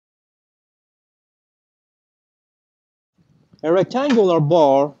A rectangular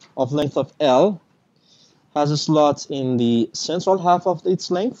bar of length of L has a slot in the central half of its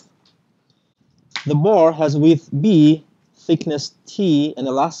length. The bar has width B, thickness T, and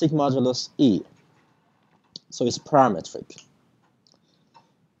elastic modulus E. So it's parametric.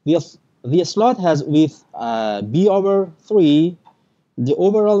 The slot has width B over 3. The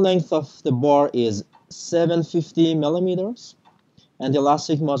overall length of the bar is 750 millimeters, and the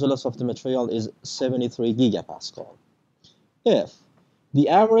elastic modulus of the material is 73 gigapascal. If the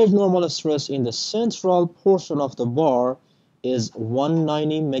average normal stress in the central portion of the bar is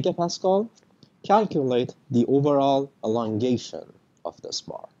 190 megapascal, calculate the overall elongation of this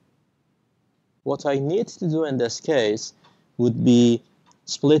bar. What I need to do in this case would be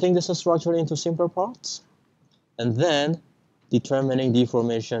splitting this structure into simpler parts and then determining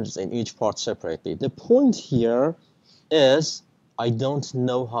deformations in each part separately. The point here is I don't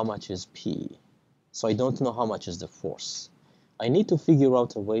know how much is P, so I don't know how much is the force. I need to figure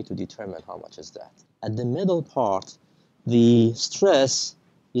out a way to determine how much is that. At the middle part, the stress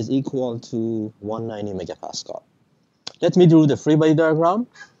is equal to 190 megapascal. Let me draw the free body diagram.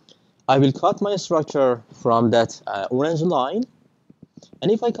 I will cut my structure from that orange line,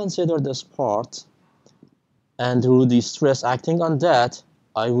 and if I consider this part and draw the stress acting on that,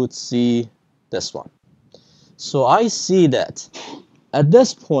 I would see this one. So I see that at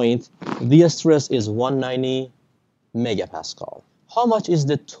this point, the stress is 190 megapascal. How much is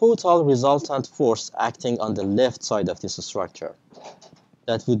the total resultant force acting on the left side of this structure?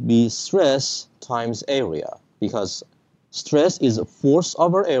 That would be stress times area, because stress is force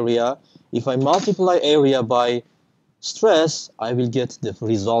over area. If I multiply area by stress, I will get the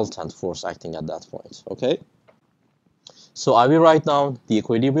resultant force acting at that point, okay? So I will write down the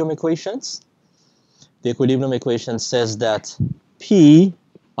equilibrium equations. The equilibrium equation says that P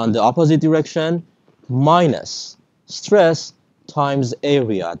on the opposite direction minus stress times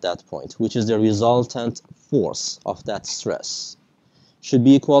area at that point, which is the resultant force of that stress, should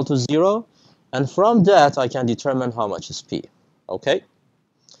be equal to 0. And from that, I can determine how much is P. Okay?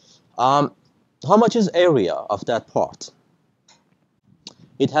 How much is area of that part?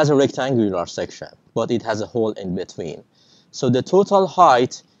 It has a rectangular section, but it has a hole in between. So the total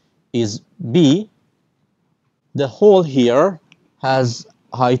height is B. The hole here has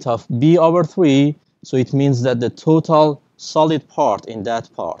height of B over 3. So it means that the total solid part in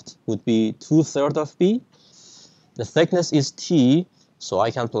that part would be 2/3 of B. The thickness is T, so I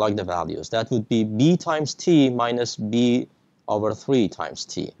can plug the values. That would be B times T minus B over 3 times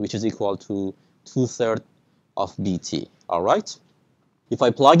T, which is equal to 2/3 of BT. All right? If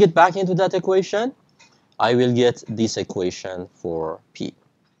I plug it back into that equation, I will get this equation for P.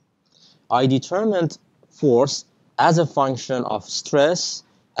 I determined force as a function of stress,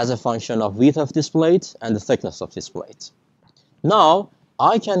 as a function of width of this plate and the thickness of this plate. Now,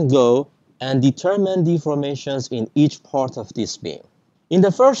 I can go and determine deformations in each part of this beam. In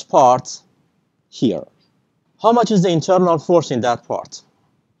the first part, here, how much is the internal force in that part?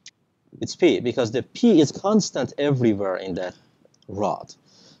 It's P, because the P is constant everywhere in that rod.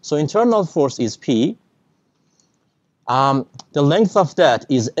 So internal force is P. The length of that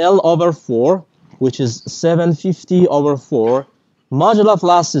is L over 4, which is 750 over 4. Modular of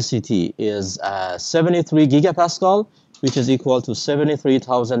elasticity is 73 gigapascal, which is equal to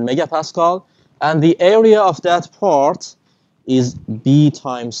 73,000 megapascal. And the area of that part is B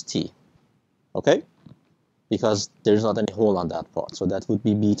times T. Okay? Because there's not any hole on that part. So that would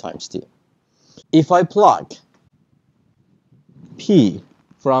be B times T. If I plug P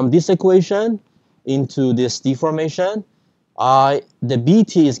from this equation into this deformation, the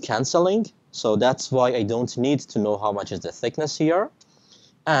BT is canceling. So that's why I don't need to know how much is the thickness here.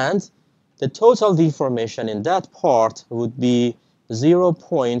 And the total deformation in that part would be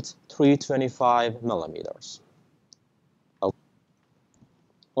 0.325 millimeters.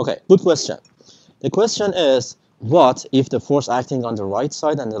 Okay, good question. The question is, what if the force acting on the right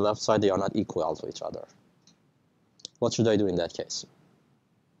side and the left side, they are not equal to each other? What should I do in that case?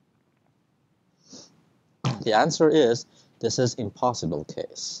 The answer is, this is impossible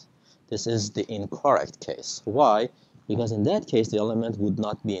case. This is the incorrect case. Why? Because in that case, the element would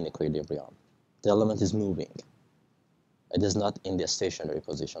not be in equilibrium. The element is moving. It is not in the stationary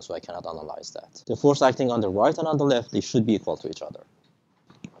position, so I cannot analyze that. The force acting on the right and on the left, they should be equal to each other.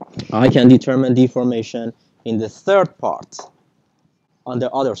 I can determine deformation in the third part, on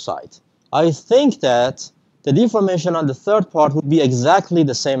the other side. I think that the deformation on the third part would be exactly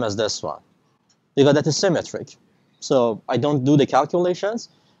the same as this one, because that is symmetric. So I don't do the calculations,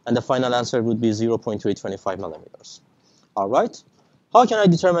 and the final answer would be 0.325 millimeters. All right? How can I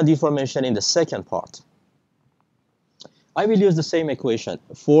determine deformation in the second part? I will use the same equation,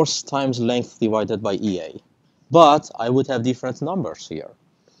 force times length divided by EA. But I would have different numbers here.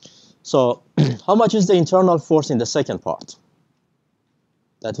 So how much is the internal force in the second part?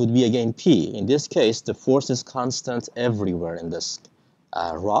 That would be again P. In this case, the force is constant everywhere in this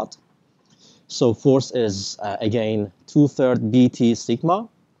rod. So force is, again, 2/3 BT sigma.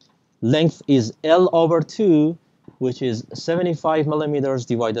 Length is L over 2, which is 75 millimeters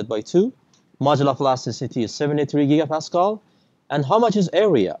divided by 2. Modular of elasticity is 73 gigapascal. And how much is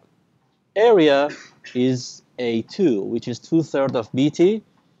area? Area is A2, which is 2/3 of BT.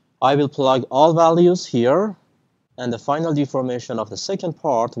 I will plug all values here, and the final deformation of the second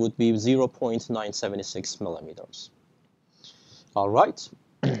part would be 0.976 millimeters. All right.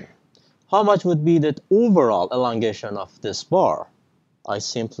 How much would be the overall elongation of this bar? I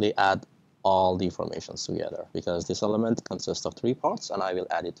simply add all deformations together because this element consists of 3 parts, and I will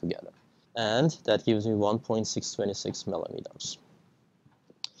add it together. And that gives me 1.626 millimeters.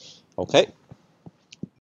 Okay.